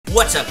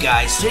What's up,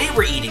 guys? Today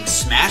we're eating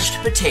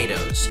smashed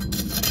potatoes.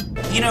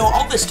 You know,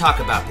 all this talk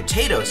about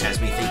potatoes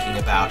has me thinking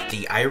about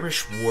the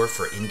Irish War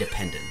for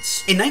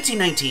Independence. In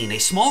 1919, a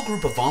small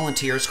group of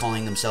volunteers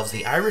calling themselves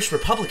the Irish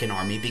Republican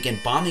Army began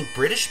bombing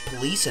British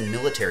police and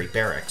military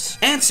barracks,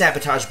 and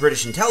sabotaged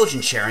British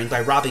intelligence sharing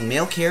by robbing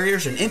mail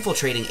carriers and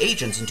infiltrating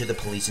agents into the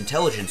police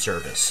intelligence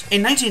service.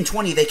 In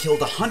 1920, they killed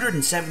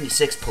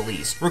 176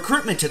 police,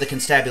 recruitment to the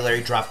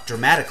constabulary dropped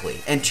dramatically,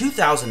 and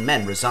 2,000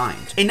 men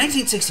resigned. In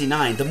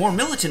 1969, the more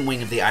militant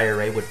wing of the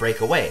IRA would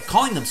break away,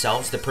 calling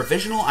themselves the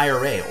Provisional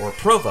IRA, or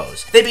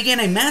Provos. They began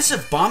a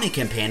massive bombing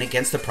campaign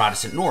against the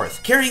Protestant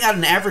North, carrying out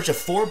an average of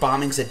 4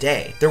 bombings a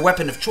day. Their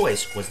weapon of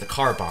choice was the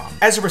car bomb.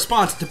 As a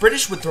response, the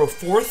British would throw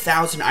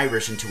 4,000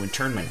 Irish into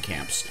internment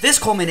camps. This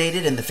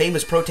culminated in the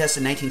famous protest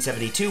in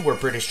 1972 where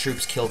British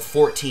troops killed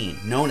 14,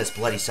 known as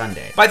Bloody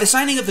Sunday. By the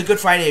signing of the Good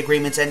Friday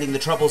Agreements ending the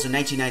Troubles in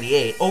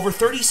 1998, over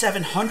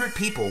 3,700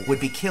 people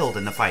would be killed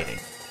in the fighting.